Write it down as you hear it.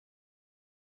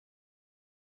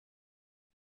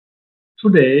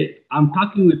Today, I'm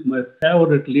talking with my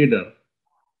favorite leader,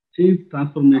 Chief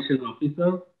Transformation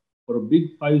Officer for a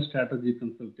Big Five Strategy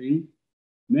Consulting,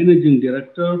 Managing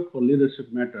Director for Leadership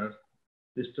Matters,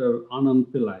 Mr. Anand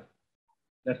Pillai.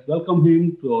 Let's welcome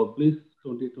him to our Bliss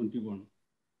 2021.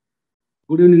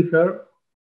 Good evening, sir.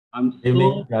 I'm Good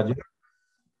evening, so, Raju.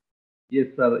 yes,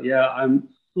 sir. Yeah, I'm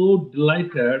so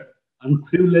delighted and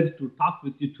privileged to talk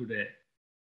with you today.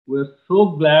 We're so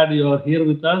glad you are here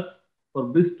with us for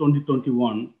Bliss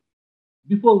 2021.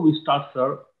 Before we start,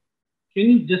 sir, can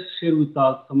you just share with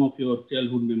us some of your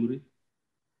childhood memories?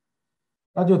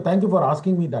 Raju, thank you for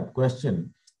asking me that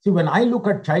question. See, when I look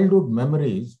at childhood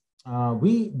memories,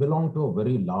 we belong to a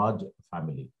very large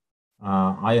family.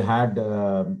 I had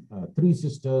three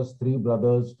sisters, three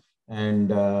brothers, and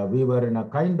we were in a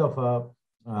kind of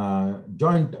a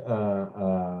joint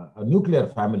a nuclear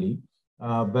family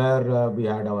where we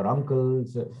had our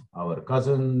uncles, our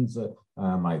cousins.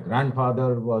 My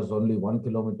grandfather was only 1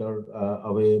 kilometer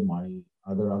away, my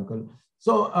other uncle.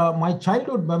 So my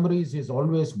childhood memories is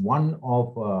always one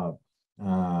of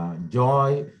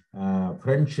joy,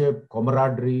 friendship,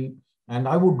 camaraderie, and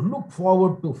I would look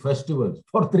forward to festivals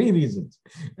for three reasons.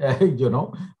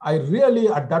 I really,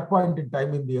 at that point in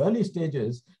time, in the early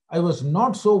stages, I was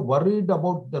not so worried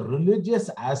about the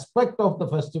religious aspect of the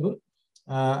festival.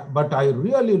 But I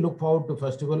really look forward to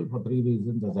festival for three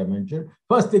reasons, as I mentioned.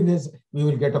 First thing is we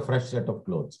will get a fresh set of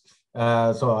clothes.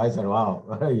 So I said, wow,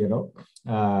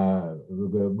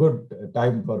 good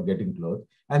time for getting clothes.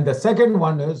 And the second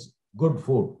one is good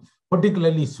food,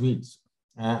 particularly sweets.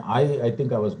 I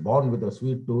think I was born with a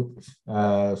sweet tooth.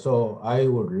 So I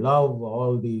would love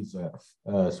all these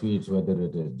sweets, whether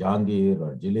it is jangir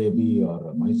or jalebi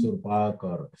or Mysore pak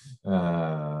or,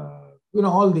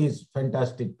 all these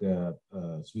fantastic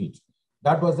sweets.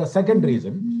 That was the second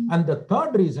reason. And the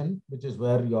third reason, which is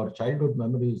where your childhood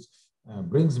memories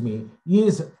brings me,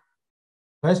 is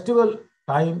festival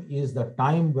time is the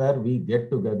time where we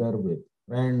get together with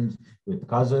friends, with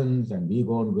cousins, and we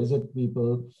go and visit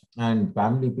people, and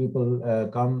family people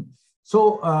come.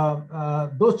 So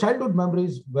those childhood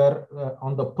memories were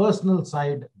on the personal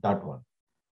side, that one.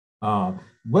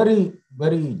 Very,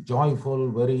 very joyful,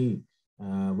 very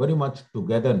much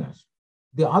togetherness.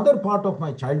 The other part of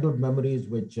my childhood memories,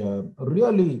 which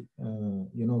really,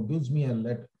 gives me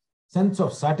a sense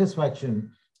of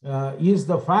satisfaction, is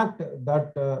the fact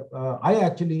that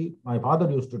my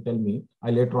father used to tell me, I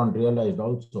later on realized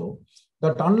also,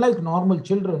 that unlike normal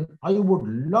children, I would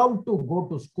love to go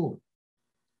to school.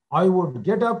 I would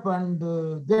get up and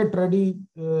get ready,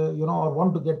 or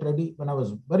want to get ready. When I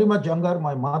was very much younger,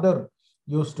 my mother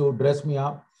used to dress me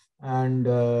up, and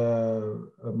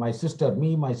my sister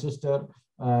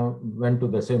went to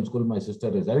the same school. My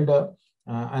sister is elder.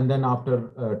 And then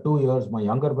after 2 years, my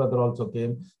younger brother also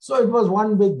came. So it was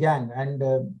one big gang. And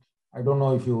I don't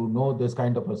know if you know this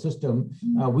kind of a system.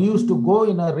 We used to go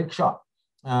in a rickshaw.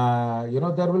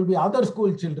 There will be other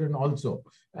school children also.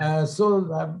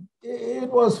 So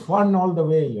it was fun all the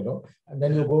way. And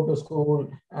then you go to school.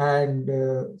 And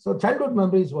so childhood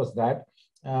memories was that.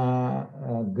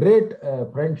 Great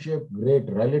friendship, great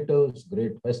relatives,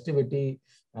 great festivity,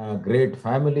 great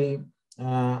family,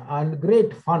 and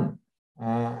great fun.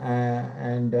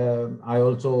 And I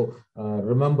also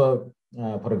remember,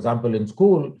 for example, in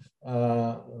school,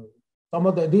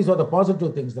 these are the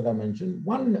positive things that I mentioned.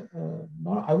 One,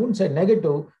 no, I wouldn't say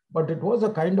negative, but it was a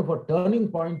kind of a turning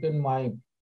point in my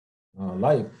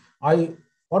life. I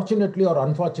fortunately or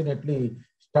unfortunately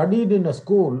studied in a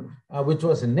school which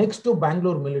was next to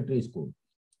Bangalore Military School.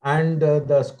 And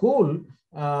the school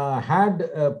had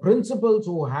principals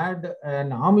who had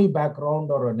an army background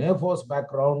or an air force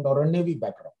background or a navy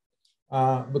background,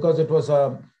 because it was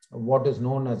what is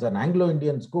known as an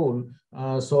Anglo-Indian school.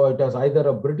 So it was either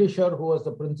a Britisher who was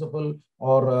the principal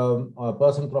or a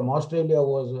person from Australia who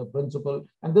was a principal.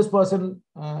 And this person,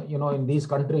 in these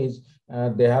countries,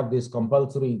 they have these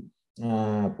compulsory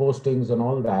postings and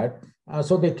all that.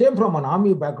 So they came from an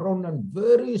army background and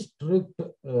very strict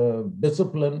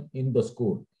discipline in the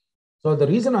school. So the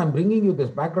reason I'm bringing you this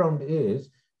background is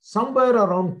somewhere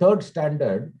around third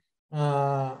standard,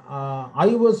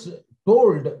 I was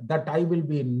told that I will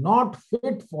be not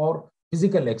fit for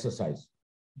physical exercise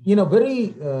in a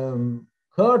very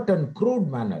curt and crude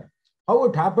manner. How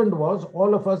it happened was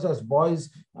all of us as boys,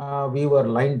 we were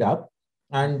lined up,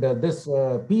 and this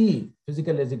PE,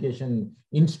 physical education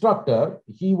instructor,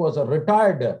 he was a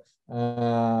retired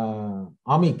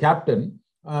army captain.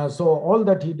 So all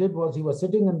that he did was he was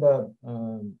sitting in the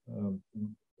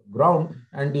ground,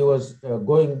 and he was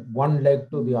going one leg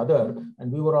to the other,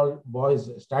 and we were all boys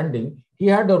standing. He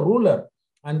had a ruler,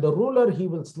 and the ruler he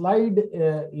will slide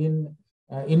in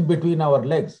between our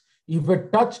legs. If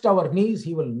it touched our knees,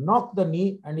 he will knock the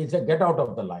knee and he'll say, get out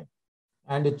of the line.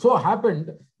 And it so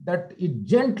happened that it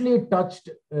gently touched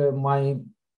my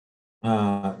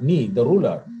knee, the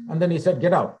ruler. And then he said,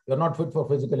 get out. You're not fit for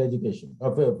physical education,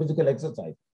 or for physical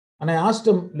exercise. And I asked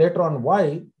him later on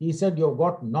why. He said, you've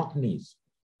got knock knees.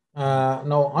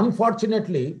 Now,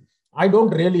 unfortunately, I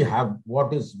don't really have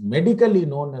what is medically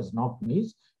known as knock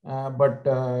knees, but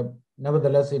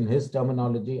nevertheless, in his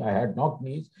terminology, I had knock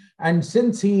knees. And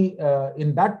since he,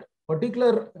 in that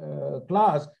particular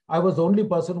class, I was the only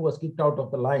person who was kicked out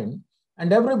of the line,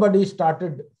 and everybody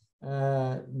started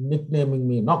nicknaming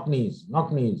me knock knees,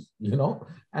 you know,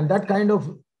 and that kind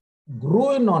of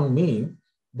grew in on me.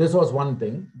 This was one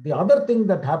thing. The other thing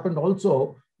that happened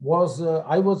also was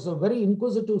I was a very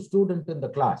inquisitive student in the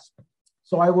class.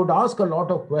 So I would ask a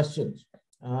lot of questions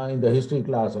in the history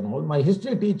class and all. My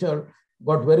history teacher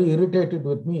got very irritated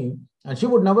with me, and she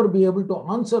would never be able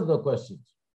to answer the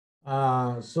questions.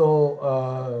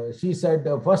 So she said,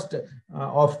 first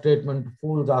off statement,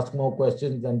 fools ask more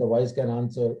questions than the wise can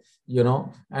answer, you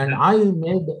know, and I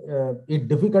made it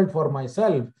difficult for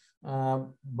myself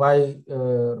by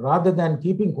rather than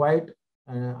keeping quiet.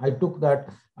 I took that.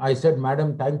 I said,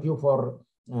 Madam, thank you for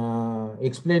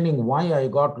explaining why I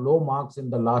got low marks in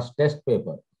the last test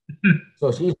paper.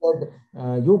 So she said,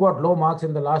 you got low marks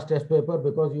in the last test paper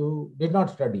because you did not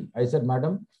study. I said,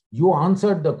 Madam, you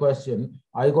answered the question.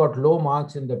 I got low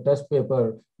marks in the test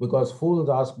paper because fools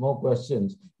ask more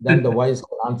questions than the wise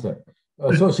can answer.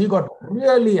 So she got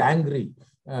really angry,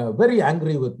 very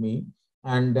angry with me.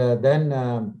 And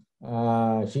then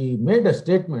she made a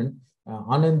statement,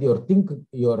 Anand, you think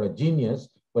you're a genius,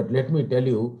 but let me tell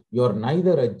you, you're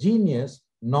neither a genius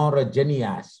nor a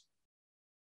genius.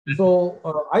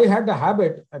 So I had a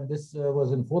habit, and this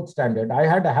was in 4th standard, I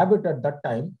had a habit at that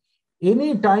time.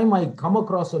 Anytime I come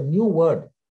across a new word,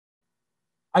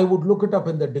 I would look it up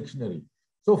in the dictionary.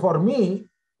 So for me,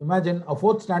 imagine a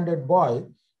 4th standard boy,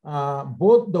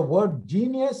 both the word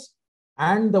genius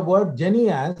and the word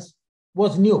genius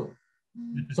was new.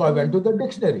 So I went to the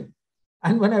dictionary.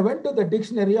 And when I went to the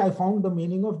dictionary, I found the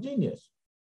meaning of genius.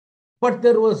 But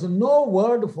there was no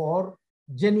word for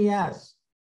genius.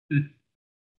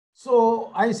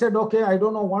 So I said, okay, I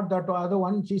don't know what that other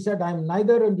one. She said, I'm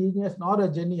neither a genius nor a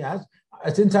genius.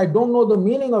 Since I don't know the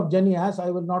meaning of genius,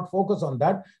 I will not focus on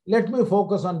that. Let me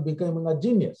focus on becoming a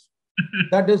genius.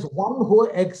 That is one who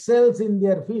excels in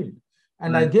their field.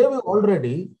 And I gave you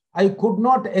already, I could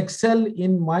not excel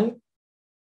in my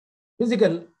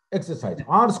physical exercise.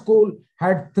 Our school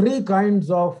had 3 kinds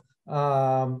of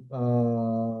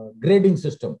grading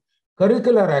system: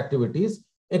 curricular activities,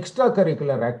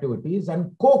 extracurricular activities,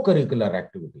 and co-curricular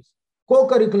activities.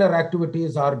 Co-curricular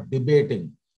activities are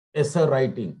debating, essay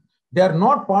writing. They are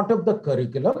not part of the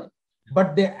curriculum,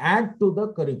 but they add to the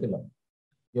curriculum.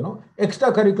 You know,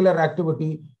 extracurricular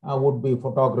activity would be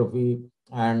photography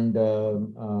and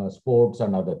sports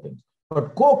and other things.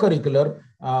 But co-curricular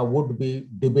would be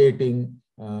debating,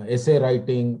 essay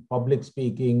writing, public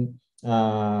speaking,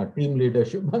 team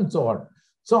leadership, and so on.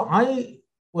 So I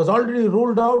was already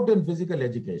ruled out in physical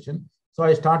education. So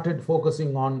I started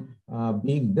focusing on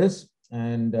being this.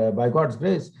 And by God's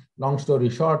grace, long story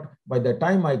short, by the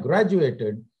time I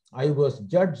graduated, I was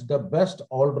judged the best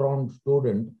all-round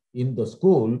student in the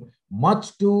school,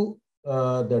 much to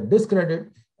the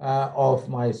discredit of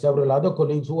my several other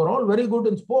colleagues who were all very good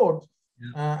in sports,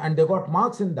 and they got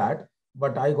marks in that.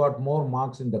 But I got more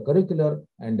marks in the curricular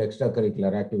and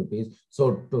extracurricular activities.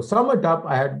 So to sum it up,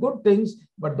 I had good things,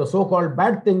 but the so-called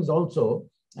bad things also,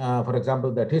 for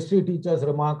example, that history teacher's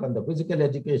remark and the physical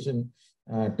education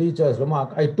teacher's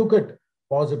remark, I took it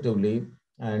positively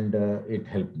and it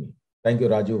helped me. Thank you,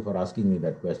 Raju, for asking me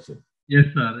that question. Yes,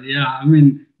 sir. Yeah, I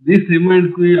mean, this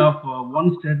reminds me of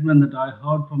one statement that I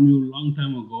heard from you a long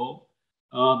time ago.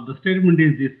 The statement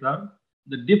is this, sir.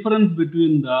 The difference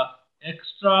between the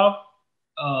extra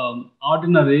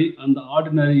ordinary and the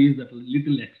ordinary is that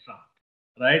little extra,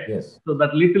 right? Yes. So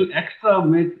that little extra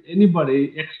makes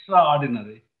anybody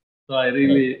extraordinary. So I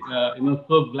really,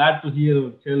 so glad to hear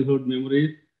your childhood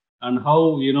memories and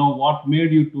how, what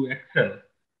made you to excel,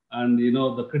 and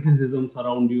the criticisms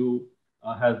around you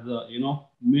has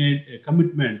made a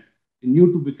commitment in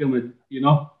you to become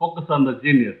a focus on the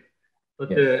genius.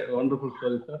 Such Yes. a wonderful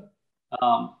story, sir.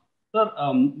 Sir,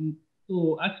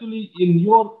 so actually in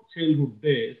your childhood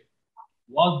days,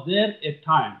 was there a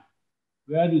time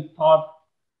where you thought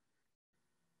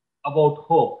about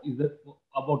hope? Is it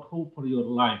about hope for your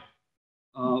life?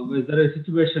 Was there a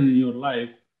situation in your life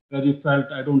where you felt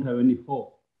I don't have any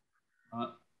hope?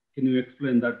 Uh, Can you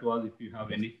explain that to us if you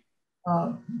have any?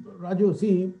 Raju,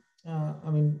 see, I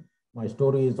mean, my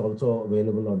story is also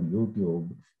available on YouTube.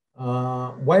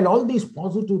 While all these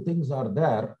positive things are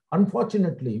there,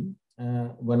 unfortunately,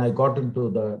 when I got into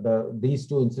these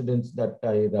two incidents that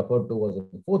I referred to was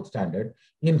in fourth standard.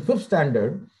 In fifth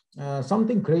standard,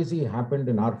 something crazy happened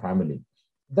in our family.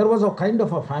 There was a kind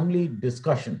of a family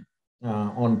discussion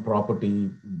on property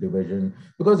division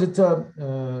because it's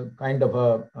a kind of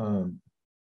a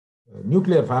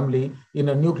nuclear family. In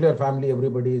a nuclear family,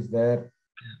 everybody is there.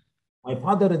 My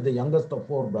father is the youngest of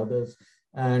four brothers.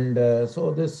 And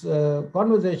so this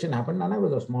conversation happened, and I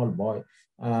was a small boy.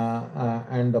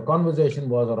 And the conversation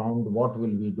was around what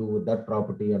will we do with that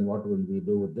property and what will we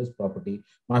do with this property.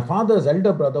 My father's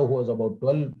elder brother, who was about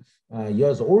 12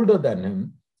 years older than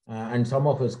him, and some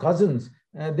of his cousins,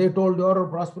 they told, you're a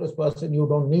prosperous person, you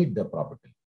don't need the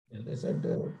property. They said,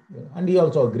 and he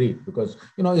also agreed because,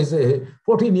 he's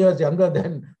 14 years younger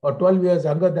than, or 12 years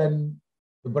younger than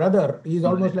the brother. He's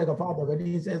almost like a father. When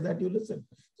he says that, you listen.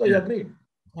 So he agreed.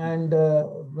 And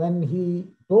when he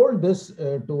told this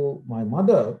to my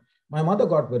mother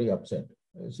got very upset.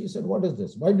 She said, what is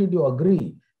this? Why did you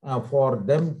agree for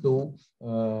them to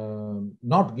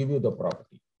not give you the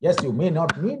property? Yes, you may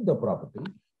not need the property,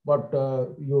 but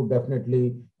you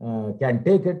definitely can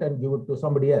take it and give it to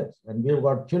somebody else. And we've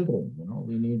got children,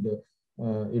 we need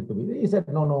it to be. He said,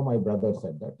 no, my brother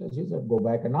said that. She said, go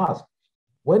back and ask.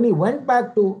 When he went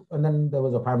back to, and then there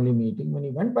was a family meeting, when he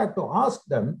went back to ask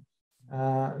them,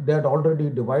 they had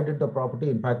already divided the property.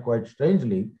 In fact, quite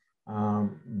strangely,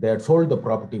 they had sold the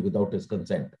property without his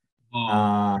consent.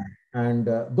 And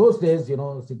those days,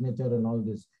 signature and all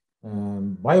this,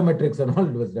 biometrics and all,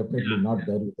 it was definitely not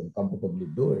there. You can comfortably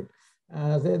do it.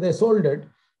 They sold it.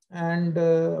 And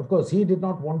of course, he did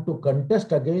not want to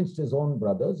contest against his own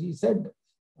brothers. He said,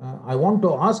 I want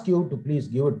to ask you to please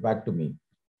give it back to me.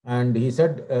 And he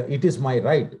said, it is my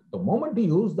right. The moment he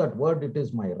used that word, it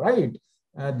is my right,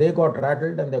 they got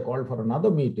rattled and they called for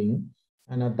another meeting.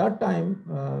 And at that time,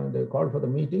 they called for the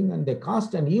meeting and they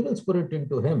cast an evil spirit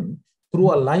into him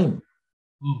through a line.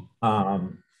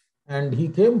 And he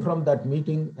came from that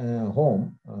meeting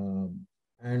home,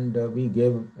 and we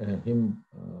gave him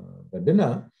the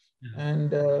dinner.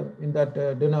 And in that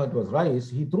dinner, it was rice.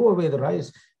 He threw away the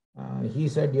rice. He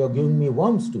said, you're giving me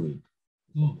worms to eat.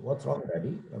 What's wrong,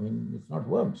 Daddy? I mean, it's not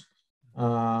worms.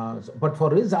 But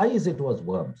for his eyes, it was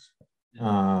worms.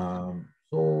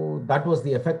 So that was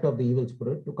the effect of the evil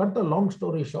spirit. To cut the long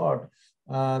story short,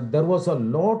 there was a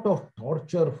lot of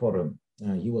torture for him.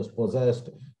 He was possessed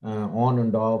on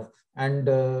and off. And,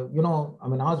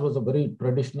 ours was a very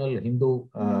traditional Hindu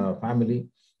family.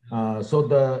 So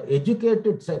the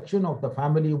educated section of the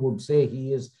family would say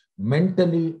he is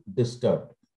mentally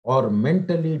disturbed or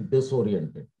mentally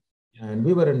disoriented. And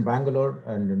we were in Bangalore,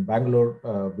 and in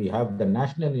Bangalore, we have the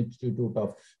National Institute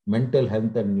of Mental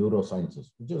Health and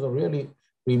Neurosciences, which is a really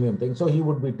premium thing. So he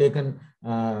would be taken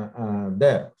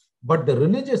there. But the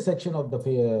religious section of the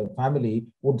family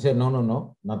would say,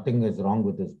 no, nothing is wrong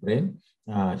with his brain.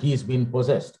 He's been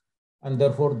possessed. And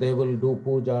therefore, they will do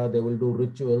puja, they will do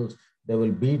rituals, they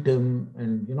will beat him.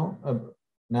 And,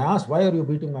 and I asked, why are you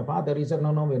beating my father? He said,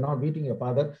 no, we're not beating your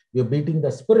father. We're beating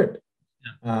the spirit,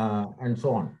 and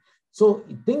so on. So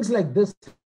things like this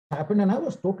happened, and I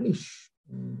was totally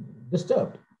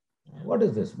disturbed. What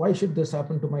is this? Why should this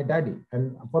happen to my daddy?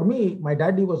 And for me, my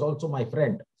daddy was also my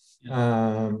friend.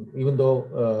 Even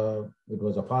though it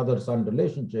was a father-son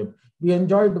relationship, we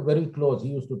enjoyed very close. He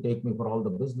used to take me for all the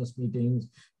business meetings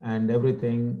and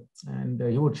everything. And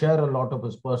he would share a lot of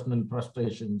his personal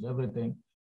frustrations, everything.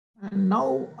 And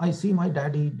now I see my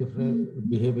daddy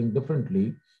behaving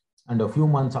differently. And a few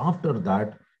months after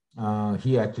that,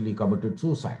 he actually committed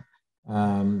suicide.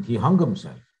 He hung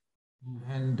himself.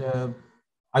 And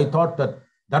I thought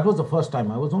that was the first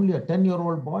time. I was only a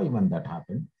 10-year-old boy when that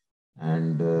happened.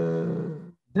 And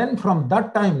then from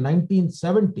that time,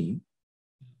 1970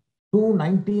 to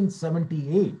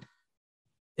 1978,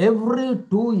 every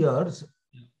 2 years,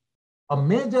 a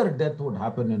major death would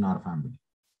happen in our family.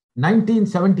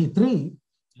 1973,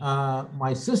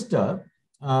 my sister,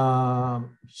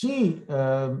 she,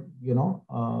 out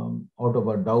of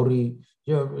a dowry,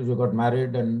 she got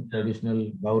married, and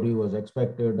traditional dowry was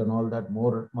expected and all that.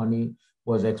 More money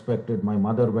was expected. My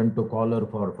mother went to call her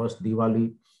for first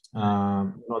Diwali.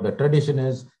 The tradition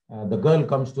is the girl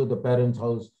comes to the parents'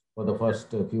 house for the first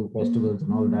few festivals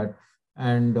and all that.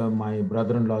 And my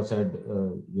brother-in-law said,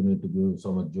 you need to give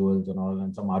so much jewels and all,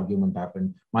 and some argument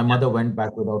happened. My mother went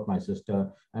back without my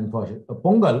sister. And for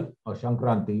Pongal or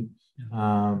Shankranti,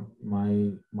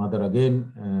 my mother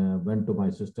again went to my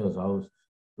sister's house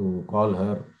to call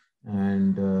her.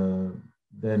 And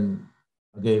then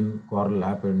again, quarrel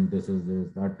happened. This is this,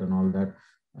 that, and all that.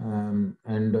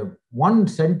 And one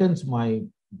sentence my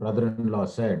brother-in-law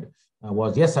said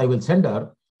was, "Yes, I will send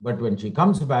her, but when she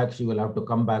comes back, she will have to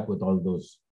come back with all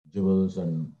those jewels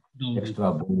and Dowry.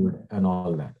 extra gold and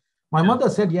all that." My Yeah. mother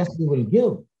said, "Yes, we will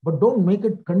give, but don't make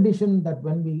it condition that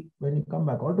when you come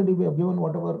back, already we have given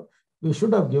whatever we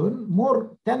should have given.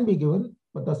 More can be given,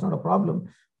 but that's not a problem.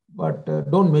 But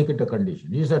don't make it a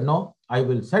condition." He said, "No, I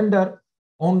will send her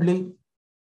only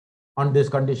on this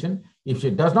condition. If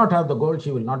she does not have the gold,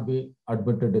 she will not be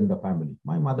admitted in the family."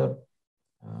 My mother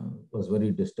was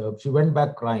very disturbed. She went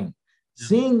back crying. Yeah.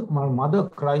 Seeing my mother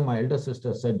cry, my elder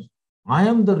sister said, "I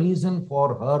am the reason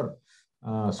for her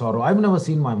sorrow. I've never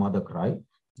seen my mother cry.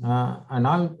 And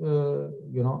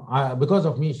because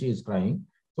of me, she is crying."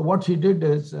 So what she did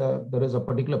is, there is a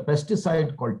particular pesticide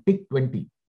called Tick 20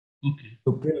 Okay.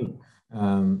 to kill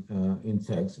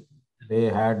insects. They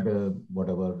had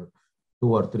whatever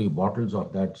 2 or 3 bottles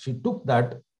of that. She took that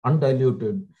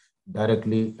undiluted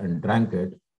directly and drank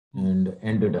it and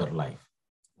ended her life.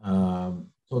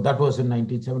 So that was in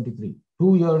 1973.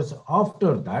 2 years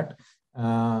after that,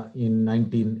 in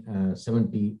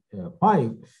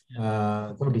 1975,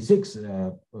 76,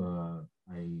 I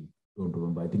don't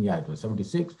remember, I think, yeah, it was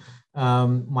 76.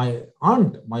 My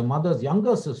aunt, my mother's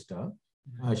younger sister,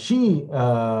 she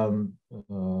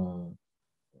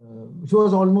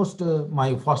was almost my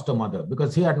foster mother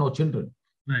because she had no children.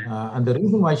 Right. And the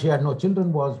reason why she had no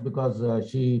children was because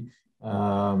she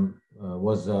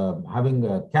was having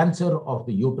a cancer of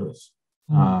the uterus.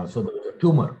 So there was a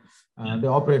tumor. They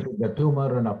operated the tumor,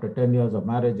 and after 10 years of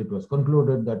marriage, it was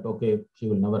concluded that, okay, she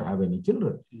will never have any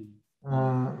children.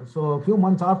 So a few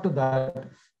months after that,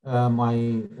 my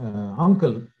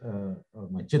uncle,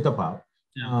 my Chittappa,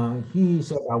 he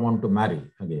said, "I want to marry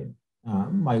again."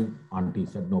 My auntie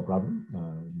said, "No problem.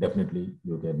 Definitely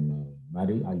you can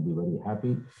marry. I'll be very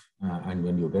happy. And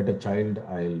when you get a child,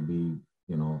 I'll be,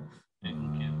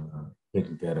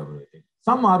 taking care of everything."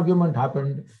 Some argument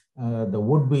happened. The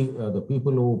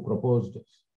people who proposed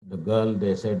the girl,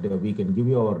 they said, "We can give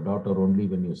you our daughter only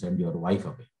when you send your wife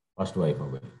away, first wife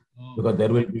away, because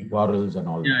there will be quarrels and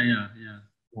all that." Yeah.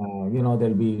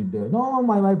 There'll be, "No,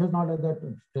 my wife is not like that."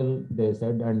 Still, they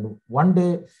said. And one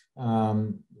day,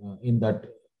 in that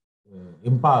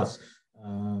impasse,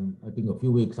 I think a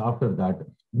few weeks after that,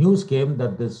 news came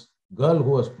that this girl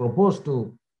who was proposed to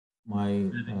my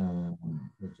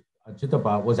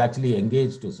Chittappa was actually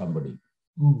engaged to somebody.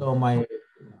 So my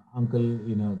uncle,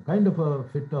 kind of a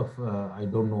fit of, I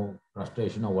don't know,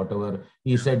 frustration or whatever,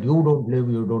 he said, "You don't live,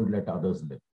 you don't let others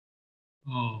live."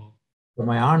 Oh. So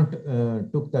my aunt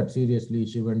took that seriously.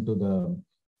 She went to the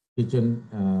kitchen.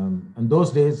 And those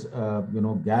days,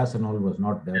 gas and all was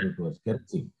not there. It was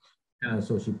kerosene.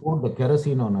 So she poured the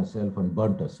kerosene on herself and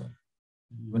burnt herself.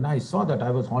 When I saw that,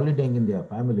 I was holidaying in their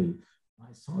family.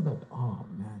 I saw that, oh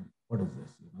man, what is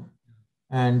this?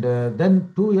 And then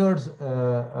 2 years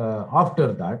after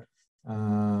that,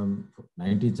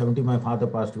 1970, my father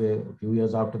passed away. A few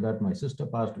years after that, my sister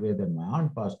passed away. Then my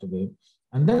aunt passed away.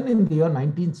 And then in the year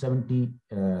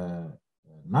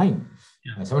 1979,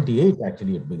 78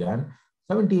 actually it began.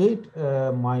 78,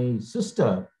 my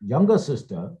sister, younger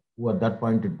sister, who at that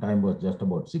point in time was just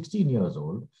about 16 years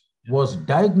old, was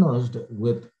diagnosed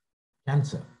with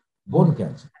cancer, bone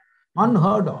cancer,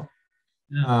 unheard of.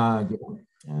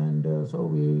 And so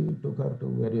we took her to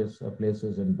various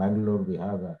places. In Bangalore, we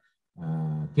have a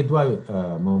Kidwai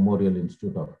Memorial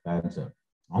Institute of Cancer,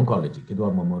 Oncology,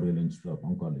 Kidwai Memorial Institute of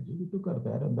Oncology. We took her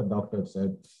there, and the doctor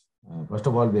said, first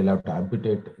of all, we'll have to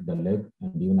amputate the leg.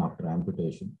 And even after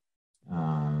amputation,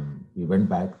 we went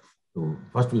back to,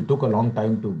 first we took a long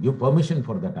time to give permission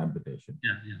for that amputation.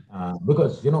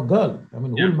 Because, girl,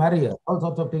 who will marry her? All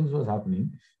sorts of things was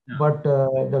happening. But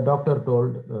the doctor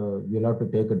told, you'll have to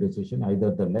take a decision,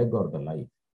 either the leg or the life.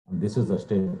 And this is the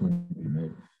statement we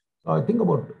made. So I think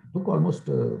took almost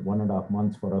 1.5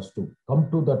 months for us to come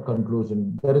to that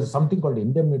conclusion. There is something called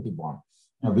indemnity bond.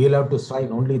 We'll have to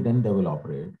sign, only then they will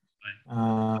operate.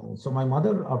 So my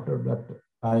mother, after that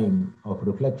time of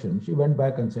reflection, she went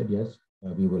back and said, yes,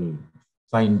 we will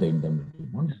sign the indemnity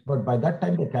bond. But by that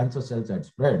time, the cancer cells had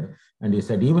spread. And he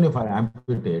said, even if I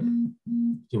amputate,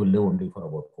 she will live only for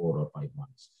about 4 or 5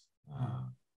 months.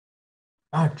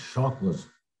 That shock was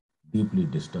deeply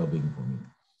disturbing for me.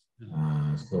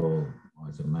 So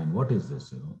I said, man, what is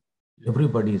this?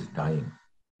 Everybody is dying.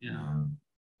 And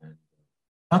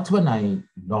that's when I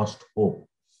lost hope.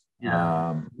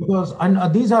 Because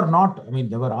these are not,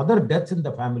 there were other deaths in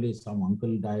the family. Some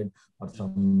uncle died, or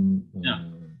some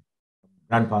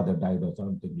grandfather died or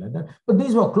something like that. But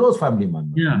these were close family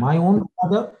members. Yeah. My own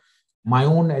father, my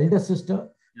own elder sister,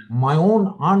 Yeah. my own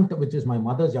aunt, which is my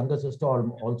mother's younger sister,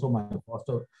 also my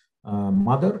foster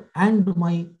mother, and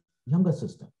my younger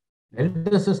sister,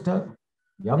 elder sister,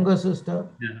 younger sister,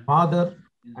 Yeah. father,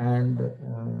 Yeah. and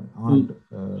aunt.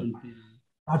 Auntie.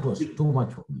 That was too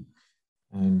much for me.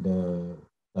 And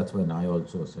that's when I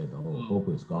also said, oh, hope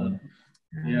is gone.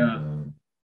 And Yeah.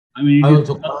 I mean, I it is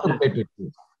also such a, contemplated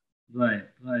this. right,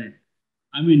 right.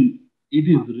 I mean, it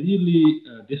is really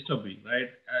disturbing, right?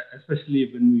 Especially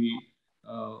when we,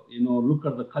 look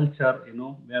at the culture,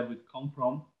 where we come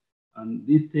from, and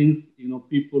these things,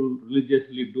 people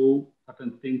religiously do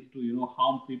certain things to,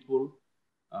 harm people.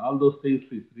 All those things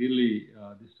is really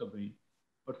disturbing.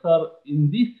 But sir, in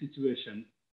this situation,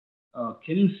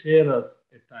 can you share us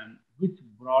a time which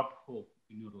brought hope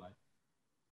in your life?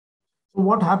 So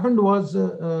what happened was,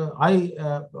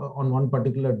 on one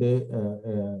particular day,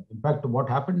 in fact, what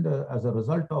happened as a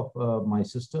result of my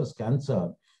sister's cancer,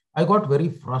 I got very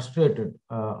frustrated.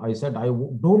 I said,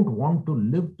 don't want to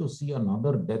live to see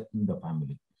another death in the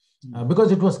family. Because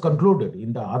it was concluded.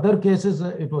 In the other cases,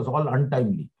 it was all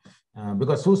untimely.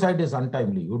 Because suicide is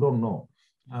untimely, you don't know.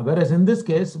 Whereas in this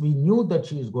case, we knew that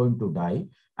she is going to die.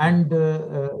 And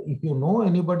if you know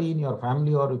anybody in your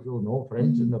family, or if you know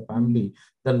friends in the family,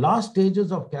 the last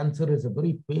stages of cancer is a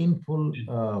very painful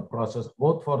process,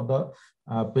 both for the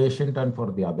patient and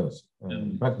for the others.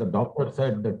 In fact, the doctor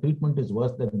said the treatment is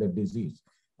worse than the disease.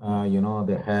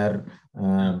 The hair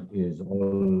is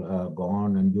all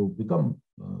gone, and you become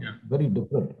very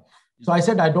different. So I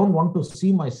said, I don't want to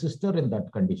see my sister in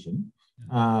that condition,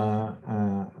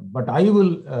 but I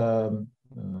will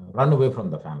run away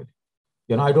from the family.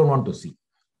 I don't want to see.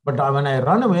 But when I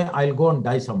run away, I'll go and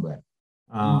die somewhere.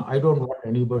 I don't want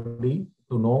anybody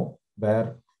to know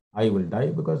where I will die,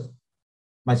 because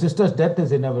my sister's death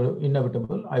is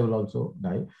inevitable. I will also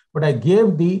die. But I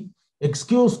gave the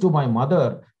excuse to my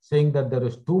mother, saying that there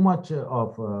is too much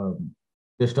of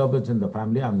disturbance in the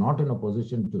family. I'm not in a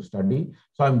position to study.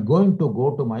 So I'm going to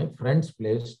go to my friend's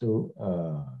place to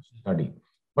study.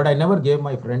 But I never gave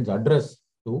my friend's address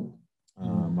to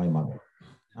my mother.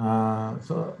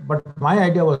 But my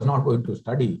idea was not going to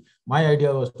study. My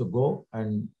idea was to go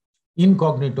and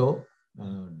incognito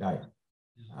die.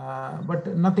 But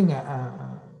nothing,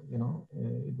 I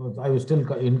was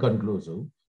still inconclusive.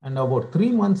 And about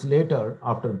 3 months later,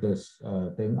 after this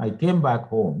thing, I came back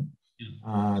home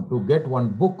to get one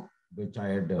book which I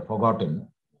had forgotten.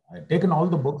 I had taken all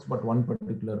the books, but one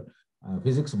particular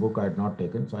physics book I had not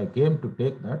taken. So I came to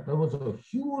take that. There was a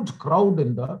huge crowd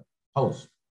in the house,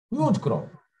 huge crowd.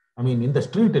 I mean, in the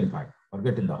street, in fact,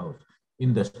 forget in the house,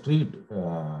 in the street thing.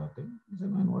 I said,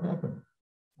 man, what happened?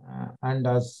 And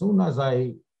as soon as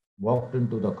I walked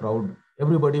into the crowd,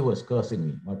 everybody was cursing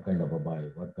me. What kind of a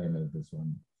boy? What kind of this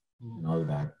one? And all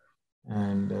that.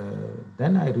 And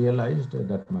then I realized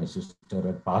that my sister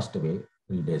had passed away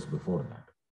 3 days before that.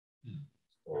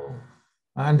 So,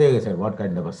 and they said, what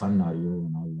kind of a son are you?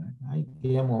 And all that. I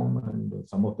came home, and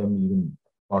some of them even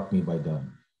caught me by the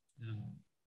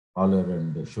collar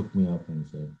and shook me up and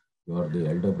said, you are the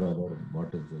elder brother.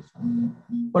 What is this?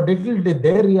 But little did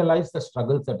they realize the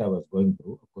struggles that I was going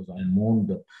through. Of course, I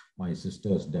mourned my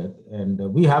sister's death. And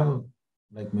we have,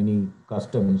 like many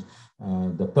customs,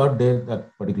 the third day,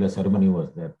 that particular ceremony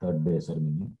was their third day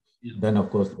ceremony. Then, of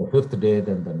course, the fifth day,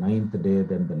 then the ninth day,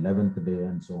 then the 11th day,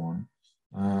 and so on.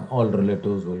 All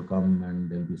relatives will come,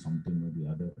 and there'll be something or the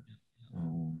other.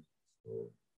 So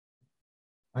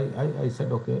I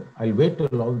said, okay, I'll wait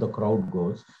till all the crowd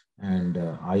goes, and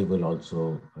I will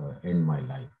also end my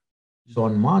life. So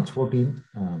on March 14th,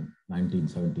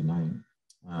 1979,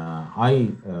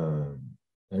 I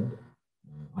said,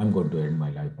 I'm going to end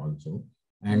my life also.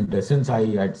 And since I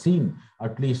had seen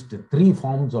at least 3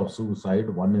 forms of suicide,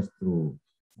 one is through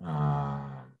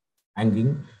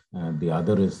hanging, the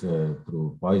other is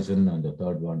through poison, and the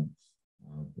third one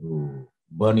through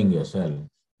burning yourself.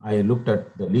 I looked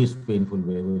at the least painful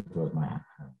way, which was my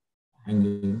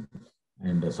hanging.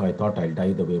 And so I thought I'll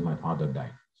die the way my father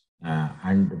died.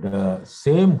 And the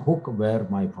same hook where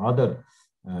my father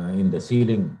in the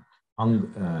ceiling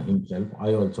hung himself,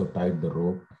 I also tied the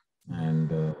rope,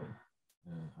 and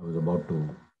I was about to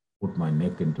put my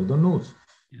neck into the noose.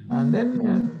 And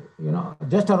then,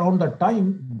 just around that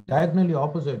time, diagonally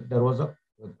opposite, there was a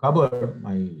cupboard,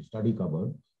 my study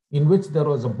cupboard, in which there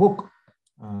was a book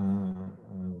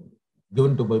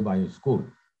given to me by school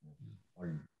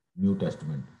called New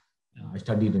Testament. I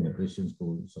studied in a Christian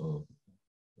school, so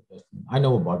I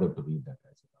never bothered to read that.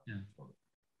 I said,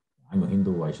 I'm a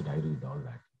Hindu, why should I read all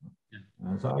that?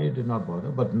 So I did not bother.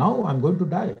 But now I'm going to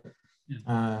die.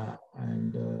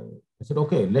 And I said,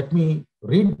 okay, let me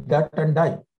read that and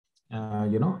die.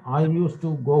 I used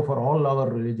to go for all our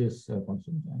religious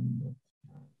functions, and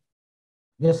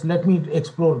yes, let me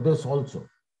explore this also.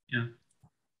 Yeah.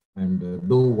 And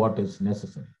do what is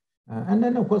necessary. And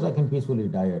then, of course, I can peacefully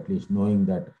die, at least knowing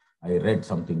that I read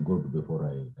something good before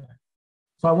I die.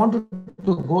 So I wanted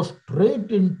to go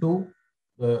straight into,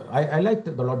 I liked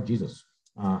the Lord Jesus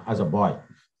as a boy.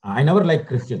 I never liked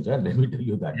Christians, let me tell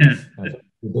you that.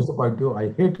 To disappoint you,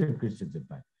 I hated Christians in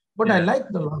fact. But I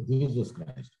liked the Lord Jesus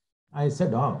Christ. I said,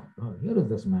 here is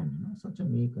this man, such a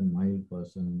meek and mild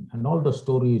person. And all the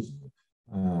stories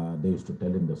they used to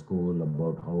tell in the school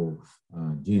about how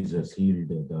Jesus healed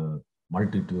the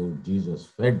multitude. Jesus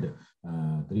fed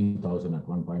 3,000 at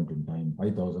one point in time,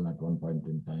 5,000 at one point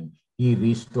in time. He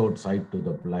restored sight to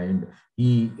the blind.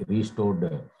 He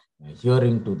restored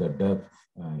hearing to the deaf.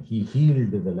 He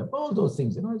healed the leper. All those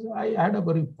things. So I had a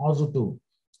very positive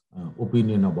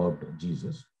opinion about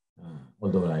Jesus,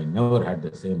 although I never had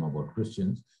the same about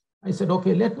Christians. I said,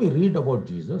 okay, let me read about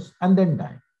Jesus and then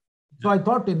die. So I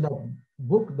thought in the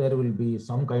book there will be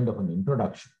some kind of an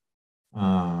introduction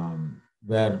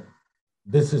where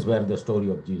this is where the story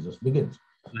of Jesus begins.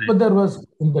 Right. But there was,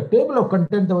 in the table of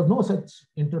content, there was no such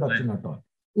introduction at all.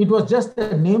 It was just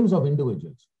the names of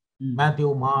individuals.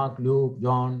 Matthew, Mark, Luke,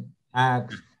 John,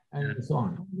 Acts, and so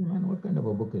on. Man, what kind of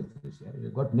a book is this here?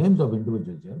 You've got names of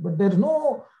individuals here, but there's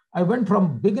no, I went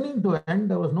from beginning to end,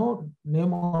 there was no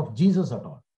name of Jesus at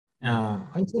all.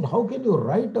 I said, how can you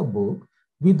write a book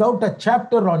without a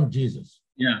chapter on Jesus?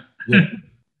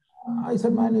 I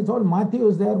said, man, it's all Matthew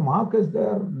is there, Mark is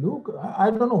there, Luke.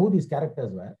 I don't know who these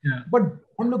characters were, but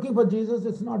I'm looking for Jesus,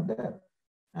 it's not there.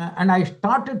 And I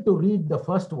started to read the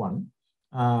first one,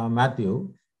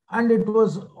 Matthew, and it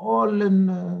was all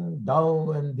in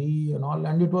thou and thee and all,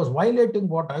 and it was violating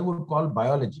what I would call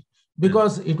biology,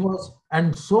 because it was,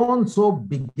 and so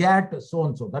begat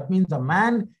so-and-so. That means a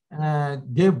man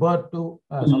gave birth to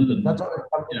something. That's how it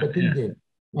comes in the King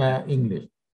James English.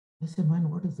 I said, man,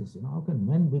 what is this? How can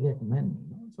men beget men?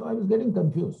 So I was getting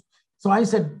confused. So I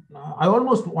said, I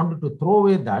almost wanted to throw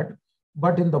away that.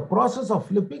 But in the process of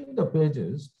flipping the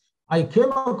pages, I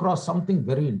came across something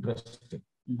very interesting.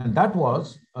 And that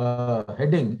was a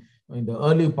heading in the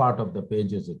early part of the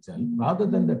pages itself, rather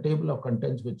than the table of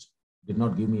contents, which did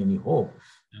not give me any hope.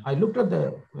 I looked at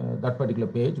that particular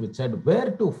page, which said,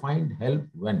 where to find help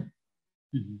when?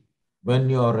 When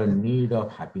you're in need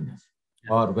of happiness.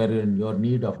 Or wherein your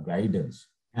need of guidance.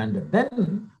 And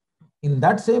then in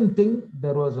that same thing,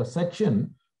 there was a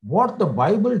section, what the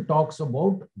Bible talks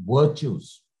about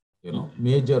virtues,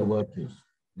 major virtues,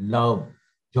 love,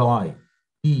 joy,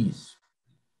 peace,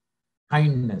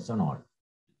 kindness and all.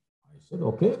 I said,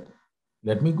 okay,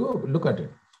 let me go look at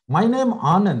it. My name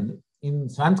Anand in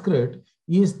Sanskrit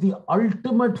is the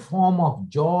ultimate form of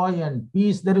joy and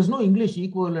peace. There is no English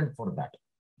equivalent for that.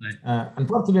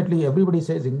 Unfortunately, everybody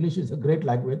says English is a great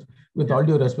language. With all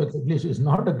due respect, English is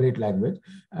not a great language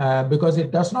because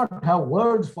it does not have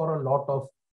words for a lot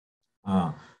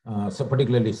of, so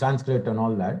particularly Sanskrit and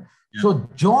all that. So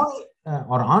joy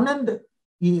or Anand,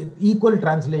 equal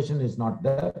translation is not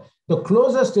there. The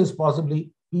closest is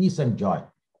possibly peace and joy.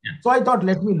 So I thought,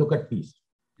 let me look at peace,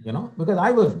 because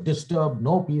I was disturbed,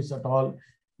 no peace at all.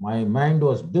 My mind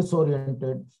was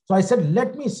disoriented. So I said,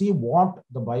 let me see what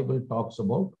the Bible talks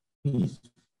about peace.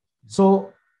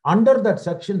 So under that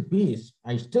section, peace,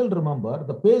 I still remember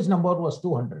the page number was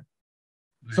 200.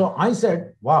 So I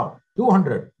said, wow,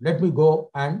 200. Let me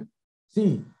go and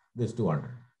see this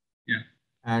 200.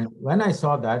 And when I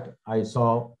saw that, I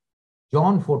saw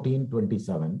John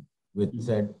 14:27, which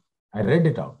said, I read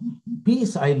it out.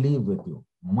 Peace I leave with you.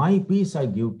 My peace I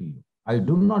give to you. I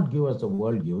do not give as the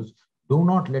world gives. Do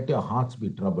not let your hearts be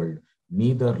troubled,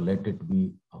 neither let it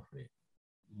be afraid.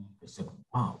 I said,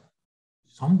 wow,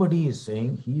 somebody is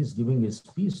saying he is giving his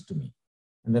peace to me.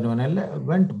 And then when I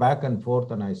went back and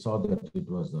forth and I saw that it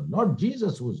was the Lord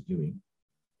Jesus who was giving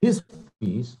his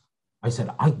peace, I said,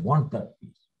 I want that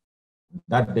peace.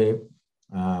 That day,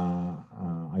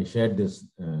 I shared this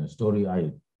story.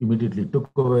 I immediately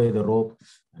took away the rope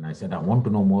and I said, I want to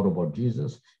know more about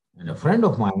Jesus. And a friend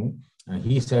of mine,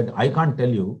 he said, I can't tell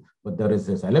you, but there is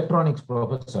this electronics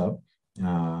professor.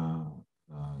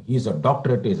 He's a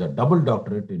doctorate, he's a double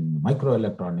doctorate in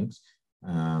microelectronics.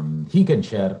 He can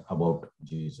share about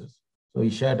Jesus. So he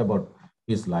shared about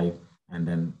his life. And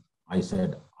then I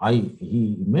said,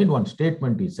 he made one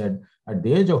statement. He said, at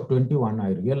the age of 21, I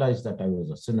realized that I was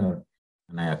a sinner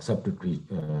and I accepted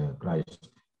Christ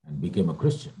and became a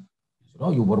Christian. I said,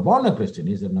 oh, you were born a Christian?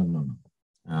 He said, no.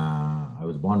 I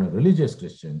was born a religious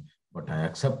Christian. but I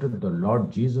accepted the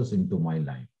Lord Jesus into my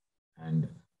life. And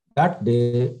that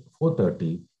day,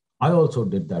 4:30, I also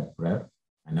did that prayer.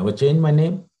 I never changed my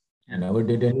name. I never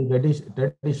did any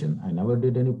tradition. I never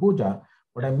did any puja,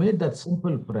 but I made that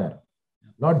simple prayer.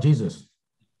 Lord Jesus,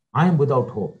 I am without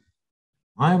hope.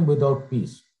 I am without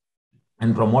peace.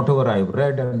 And from whatever I've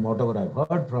read and whatever I've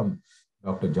heard from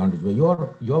Dr. John Dijway,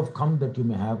 you have come that you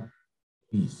may have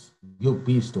peace. Give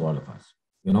peace to all of us.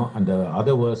 And the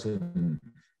other verse in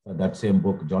that same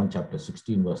book, John chapter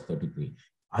 16, verse 33.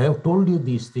 I have told you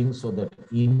these things so that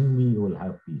in me you will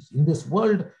have peace. In this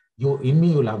world, in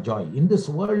me you will have joy. In this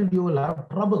world, you will have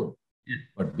trouble.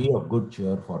 But be of good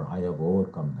cheer, for I have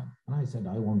overcome them. And I said,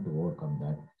 I want to overcome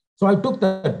that. So I took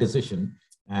that decision,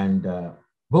 and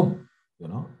boom,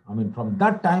 from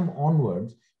that time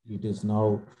onwards, it is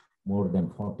now more than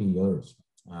 40 years.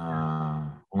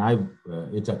 And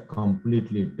it's a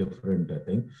completely different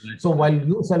thing. So while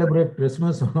you celebrate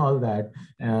Christmas and all that,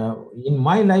 in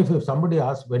my life, if somebody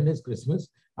asks when is Christmas,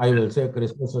 I will say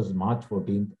Christmas is March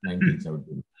 14th,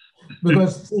 1917.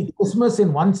 Because see, Christmas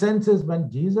in one sense is when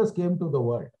Jesus came to the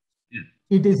world.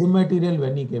 It is immaterial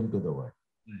when he came to the world.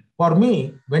 For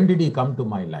me, when did he come to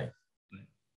my life?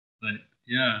 Right.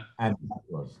 Yeah. And that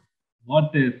was.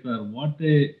 What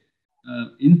a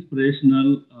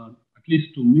inspirational, at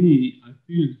least to me, I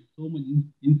feel so much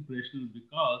inspirational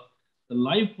because the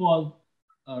life was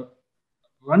uh,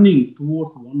 running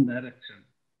towards one direction.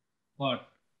 But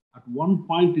at one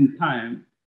point in time,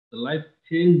 the life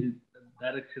changed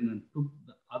direction and took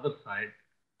the other side.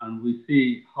 And we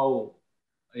see how,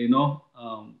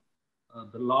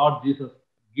 the Lord Jesus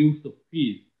gives the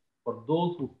peace for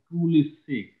those who truly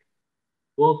seek,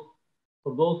 those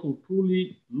for those who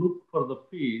truly look for the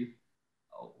peace.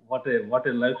 What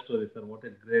a life story, sir. What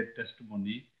a great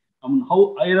testimony. I mean,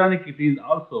 how ironic it is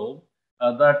also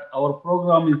that our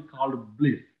program is called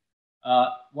Bliss.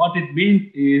 What it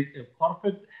means is a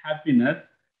perfect happiness,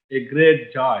 a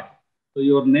great joy. So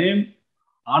your name,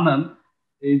 Anand,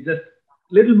 is just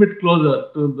little bit closer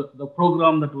to the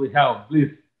program that we have, Bliss,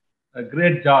 a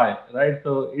great joy, right?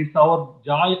 So it's our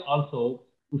joy also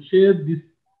to share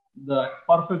the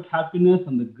perfect happiness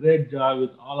and the great joy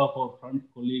with all of our friends,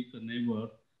 colleagues, and neighbors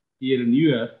here in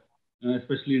US,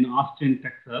 especially in Austin,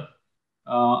 Texas.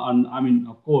 And I mean,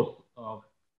 of course,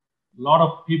 lot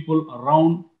of people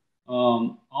around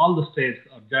all the states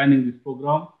are joining this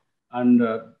program, and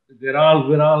we're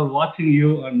all watching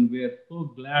you, and we're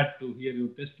so glad to hear your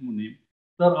testimony.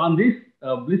 Sir, on this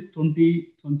Bliss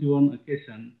 2021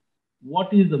 occasion,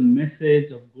 what is the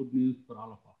message of good news for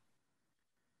all of us?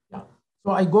 Yeah.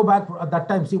 So I go back at that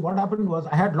time. See, what happened was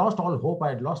I had lost all hope. I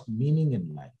had lost meaning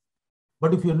in life.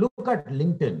 But if you look at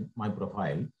LinkedIn, my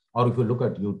profile, or if you look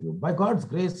at YouTube, by God's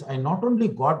grace, I not only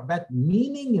got back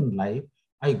meaning in life,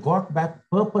 I got back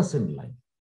purpose in life.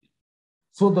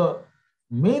 So the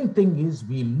main thing is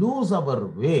we lose our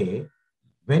way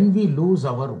when we lose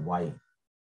our why.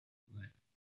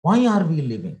 Why are we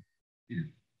living?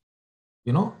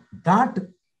 That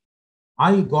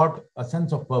I got a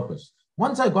sense of purpose.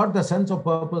 Once I got the sense of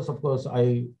purpose, of course,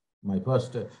 my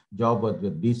first job was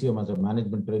with DCM as a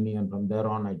management trainee, and from there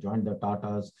on, I joined the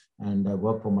Tatas and I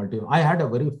worked for I had a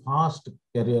very fast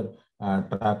career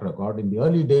track record. In the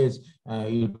early days,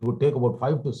 it would take about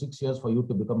 5 to 6 years for you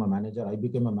to become a manager. I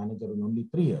became a manager in only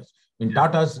 3 years. In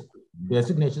Tata's,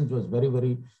 designations was very,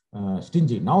 very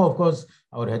stingy. Now, of course,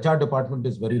 our HR department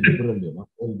is very liberal.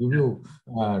 They'll give you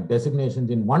designations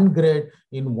in one grade,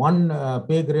 in one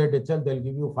pay grade itself. They'll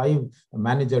give you 5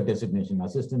 manager designation: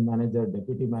 assistant manager,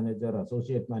 deputy manager,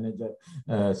 associate manager,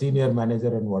 senior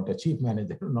manager, and what a chief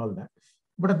manager and all that.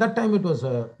 But at that time, it was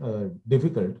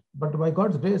difficult. But by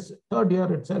God's grace, third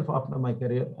year itself after my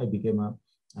career, I became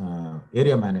a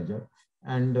area manager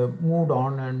and moved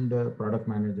on, and product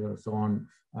manager, so on.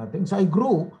 Things I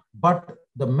grew. But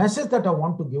the message that I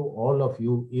want to give all of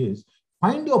you is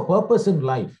find your purpose in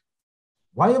life.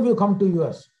 Why have you come to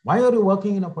US? Why are you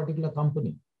working in a particular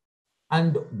company?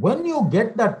 And when you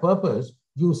get that purpose,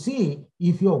 you see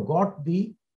if you've got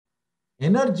the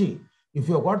energy, if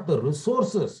you've got the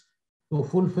resources to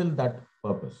fulfill that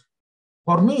purpose.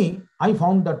 For me, I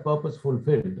found that purpose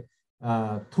fulfilled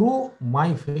through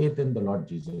my faith in the Lord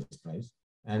Jesus Christ.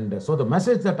 And so the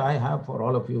message that I have for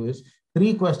all of you is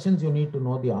 3 questions you need to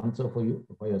know the answer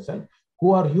for yourself.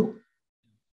 Who are you?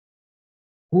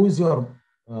 Who is your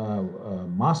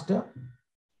master?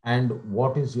 And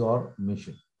what is your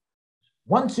mission?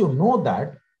 Once you know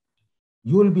that,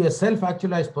 you will be a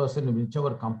self-actualized person in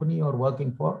whichever company you're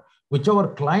working for, whichever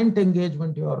client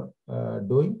engagement you're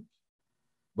doing,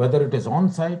 whether it is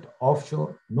on-site,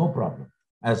 offshore, no problem.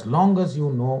 As long as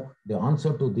you know the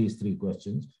answer to these 3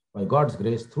 questions, by God's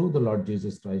grace, through the Lord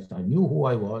Jesus Christ, I knew who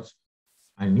I was,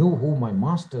 I knew who my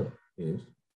master is,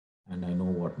 and I know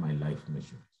what my life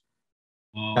mission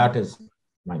is. That is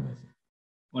my message.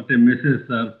 What a message,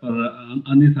 sir. For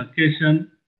on this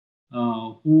occasion,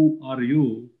 who are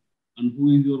you and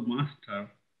who is your master?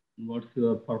 And what's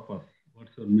your purpose?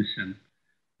 What's your mission?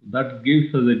 That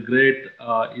gives us a great,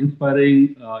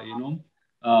 inspiring,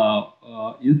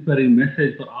 inspiring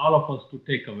message for all of us to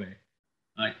take away.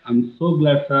 I'm so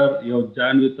glad, sir, you have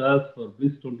joined with us for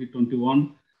Bliss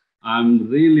 2021. I'm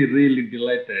really, really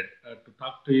delighted to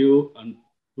talk to you and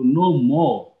to know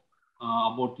more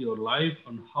about your life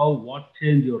and how what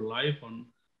changed your life and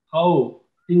how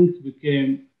things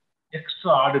became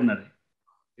extraordinary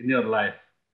in your life,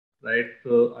 right?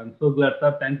 So I'm so glad,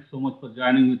 sir. Thanks so much for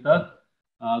joining with us.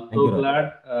 Thank you,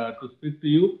 Glad to speak to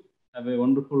you. Have a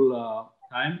wonderful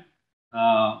time.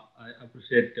 I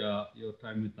appreciate your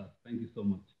time with us. Thank you so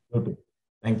much. Okay.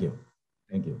 Thank you.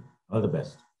 Thank you. All the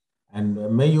best. And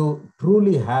may you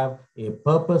truly have a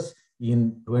purpose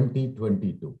in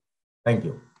 2022. Thank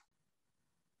you.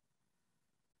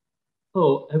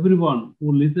 So everyone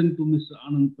who listened to Mr.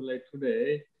 Anand Pillai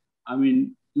today, I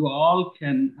mean, you all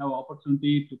can have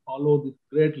opportunity to follow this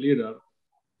great leader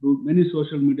through many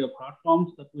social media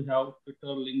platforms that we have: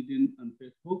 Twitter, LinkedIn, and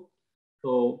Facebook.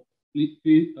 So please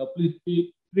feel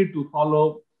free to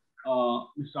follow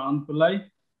Mr. Anand Pillai,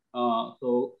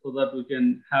 so that we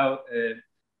can have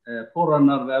a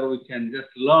forerunner where we can just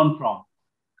learn from,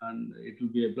 and it will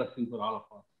be a blessing for all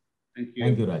of us. Thank you.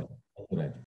 Thank you, Raj. Thank you,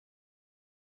 Raj.